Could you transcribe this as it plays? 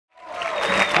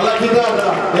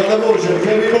chitarra e alla voce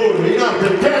Kevin Moore, in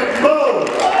arte Kevin Moore!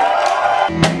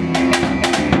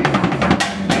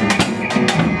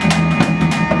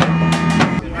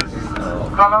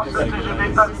 Valence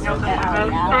TGV, Avignon TGV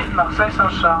et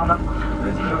Marseille-Saint-Charles.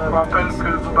 Je vous rappelle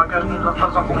que vos bagages ne doivent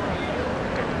pas en...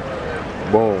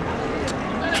 Bon.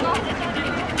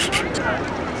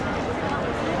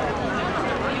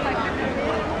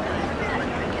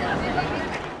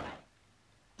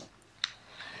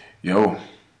 Yo,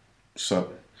 what's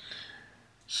up?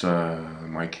 It's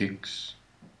Mike Hicks,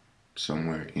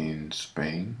 somewhere in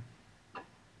Spain.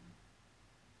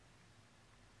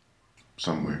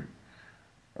 Somewhere.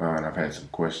 And I've had some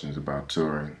questions about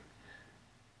touring.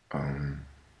 And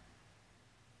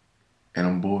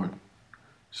I'm bored.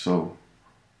 So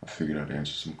I figured I'd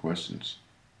answer some questions.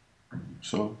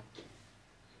 So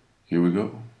here we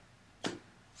go.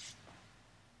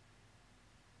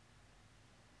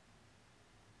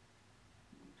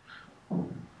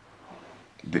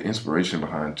 The inspiration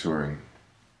behind touring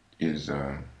is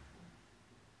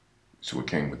what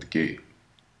came with the gig.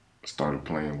 I started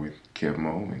playing with Kev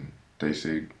Mo, and they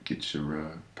said, get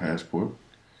your passport.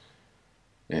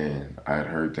 And I had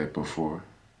heard that before.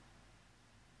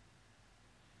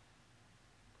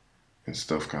 And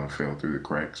stuff kind of fell through the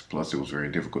cracks. Plus, it was very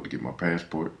difficult to get my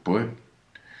passport. But,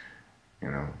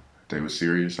 you know, they were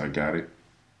serious. I got it.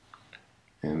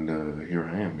 And here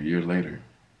I am, a year later.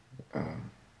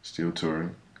 Still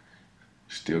touring.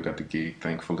 Still got the gig,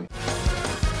 thankfully.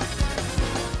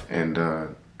 And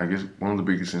I guess one of the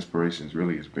biggest inspirations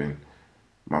really has been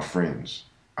my friends.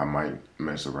 I might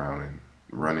mess around and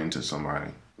run into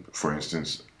somebody. For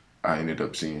instance, I ended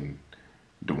up seeing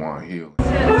Dewan Hill.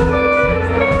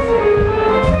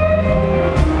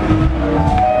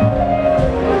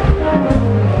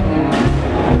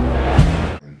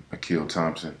 And Akil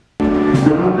Thompson.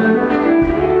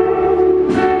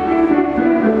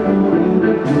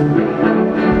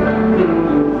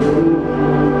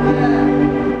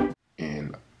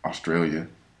 In Australia,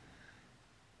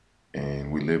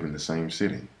 and we live in the same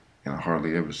city, and I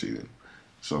hardly ever see them.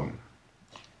 So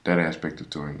that aspect of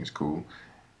touring is cool.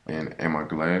 And am I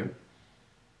glad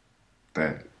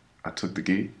that I took the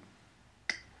gig?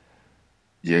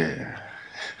 Yeah.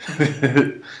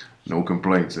 No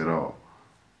complaints at all.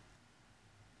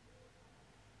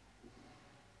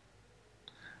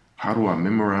 How do I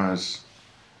memorize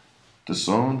the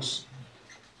songs?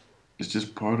 It's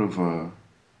just part of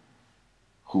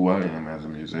who I am as a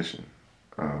musician.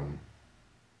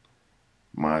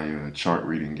 My chart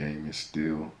reading game is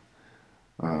still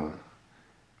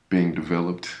being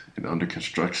developed and under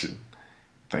construction.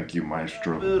 Thank you,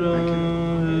 Maestro. Thank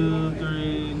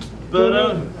you.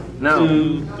 No.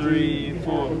 2, 3,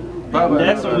 4.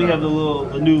 That's when we have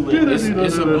the new list.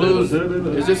 It's a blues.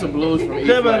 Is this a blues from E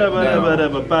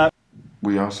flat?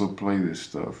 We also play this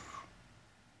stuff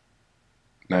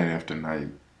night after night,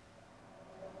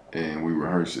 and we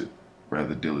rehearse it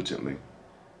rather diligently.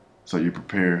 So you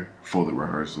prepare for the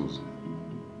rehearsals,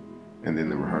 and then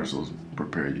the rehearsals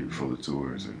prepare you for the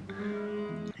tours,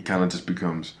 and it kind of just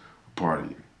becomes a part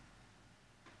of you,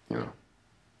 you know.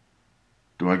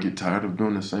 Do I get tired of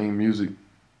doing the same music?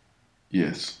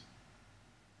 Yes.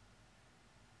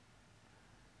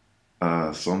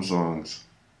 Some songs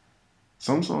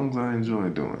I enjoy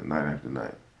doing night after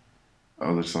night.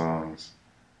 Other songs,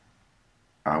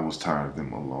 I was tired of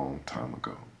them a long time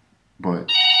ago.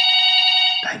 But,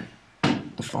 dang,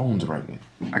 the phone's ringing.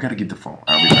 I gotta get the phone.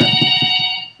 I'll be back.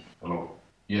 Hello?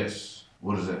 Yes.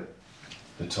 What is that?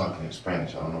 They're talking in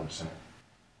Spanish. I don't know what they're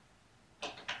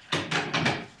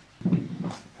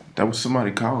saying. That was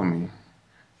somebody calling me,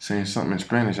 saying something in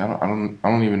Spanish. I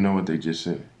don't even know what they just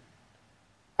said.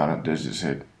 They just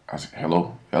said, I said,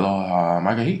 hello,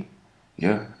 Maggie?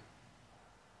 Yeah.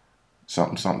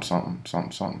 Something.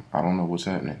 I don't know what's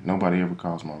happening. Nobody ever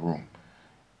calls my room.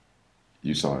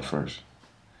 You saw it first.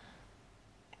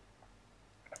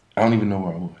 I don't even know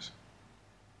where I was.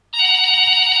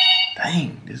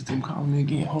 Dang, this is them calling me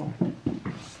again. Hold on.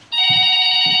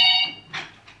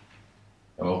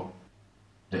 Hello?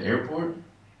 The airport?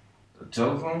 The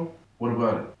telephone? What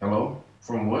about it? Hello?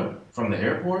 From what? From the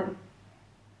airport?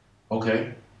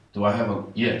 Okay. Do I have a...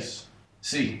 Yes.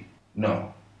 See?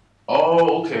 No.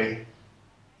 Oh, okay.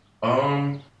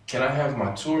 Can I have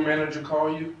my tour manager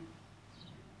call you?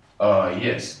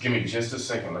 Yes. Give me just a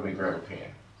second. Let me grab a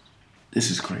pen. This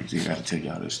is crazy. I gotta tell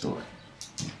y'all this story.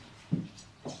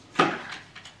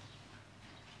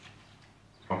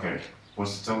 Okay.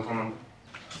 What's the telephone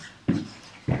number?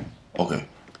 Okay.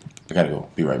 I gotta go.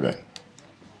 Be right back.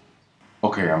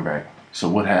 Okay, I'm back. So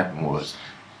what happened was,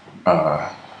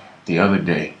 the other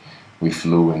day, we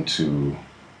flew into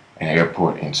an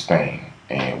airport in Spain,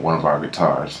 and one of our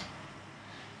guitars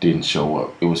didn't show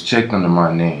up. It was checked under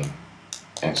my name,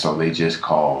 and so they just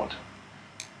called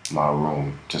my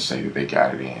room to say that they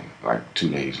got it in like 2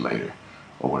 days later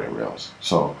or whatever else.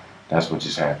 So that's what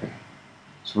just happened.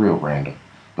 It's real random,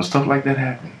 but stuff like that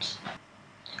happens.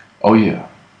 Oh yeah,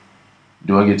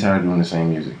 do I get tired of doing the same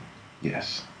music?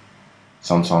 Yes.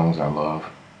 Some songs I love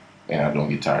and I don't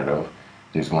get tired of.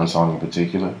 There's one song in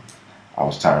particular I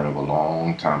was tired of a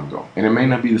long time ago, and it may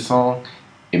not be the song,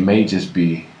 it may just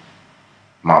be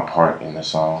my part in the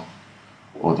song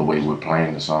or the way we're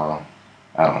playing the song.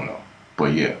 I don't know.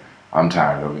 But yeah, I'm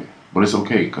tired of it. But it's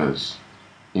okay, because,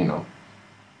 you know.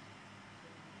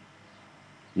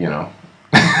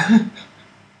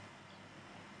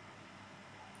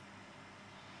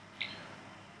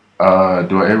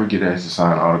 Do I ever get asked to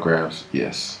sign autographs?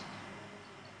 Yes.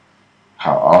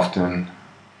 How often?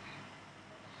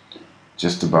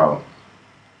 Just about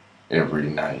every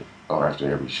night or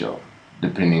after every show,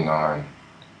 depending on,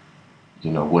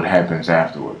 what happens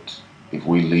afterwards. If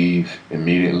we leave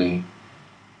immediately,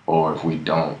 or if we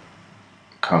don't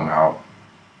come out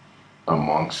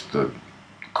amongst the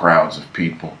crowds of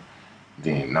people,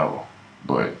 then no.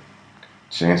 But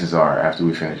chances are, after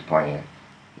we finish playing,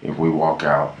 if we walk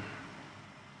out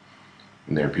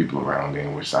and there are people around,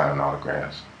 then we're signing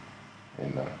autographs.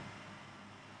 And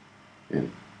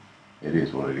it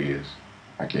is what it is,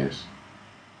 I guess.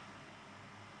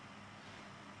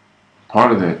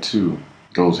 Part of that too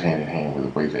goes hand in hand with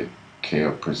the way that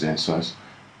Kev presents us.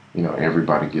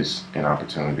 Everybody gets an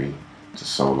opportunity to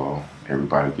solo.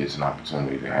 Everybody gets an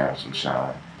opportunity to have some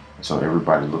shine. So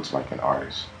everybody looks like an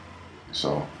artist.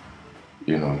 So,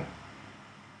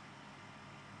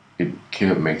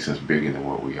 Kev makes us bigger than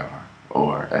what we are.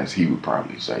 Or as he would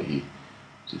probably say, he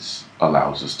just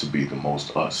allows us to be the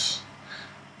most us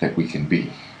that we can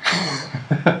be.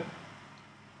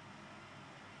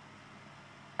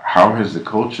 How has the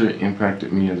culture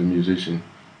impacted me as a musician?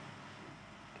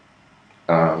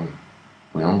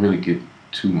 We don't really get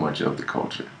too much of the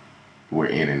culture. We're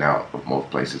in and out of most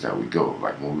places that we go.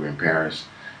 Like when we were in Paris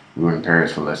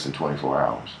for less than 24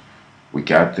 hours. We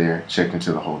got there, checked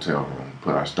into the hotel room,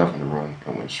 put our stuff in the room,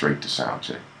 and went straight to sound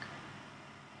check.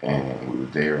 And we were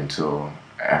there until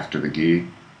after the gig,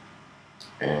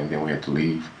 and then we had to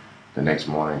leave the next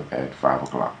morning at 5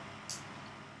 o'clock.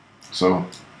 So,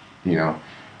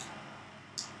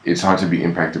 it's hard to be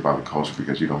impacted by the culture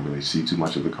because you don't really see too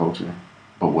much of the culture.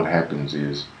 But what happens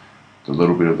is the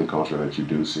little bit of the culture that you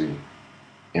do see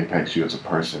impacts you as a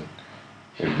person,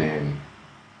 and then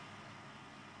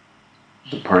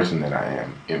the person that I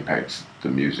am impacts the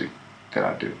music that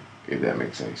I do, if that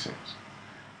makes any sense.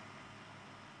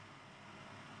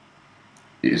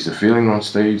 Is the feeling on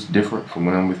stage different from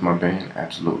when I'm with my band?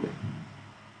 Absolutely.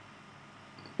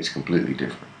 It's completely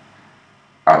different.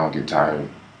 I don't get tired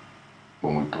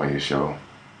when we play a show.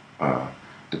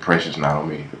 The pressure's not on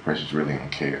me. The pressure's really on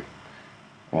Kev.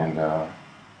 And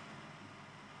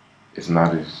it's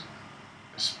not as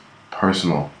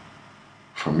personal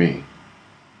for me.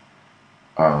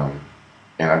 And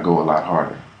I go a lot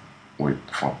harder with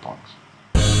the Funk Punks.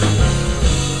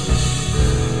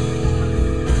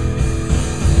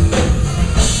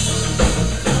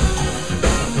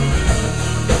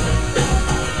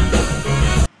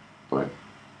 But,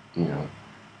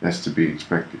 that's to be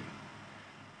expected.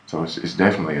 So it's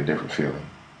definitely a different feeling.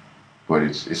 But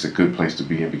it's a good place to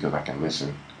be in because I can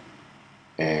listen.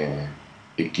 And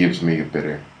it gives me a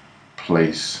better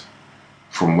place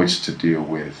from which to deal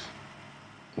with,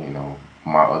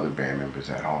 my other band members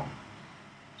at home.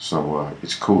 So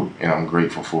it's cool, and I'm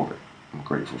grateful for it. I'm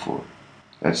grateful for it.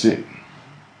 That's it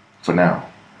for now.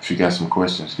 If you got some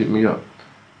questions, hit me up,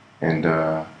 and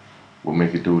we'll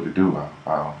make it do what it do.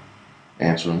 I'll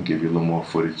answer them, give you a little more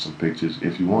footage, some pictures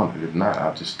if you want it. If not,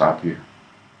 I'll just stop here.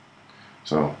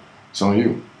 So it's on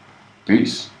you.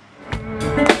 Peace.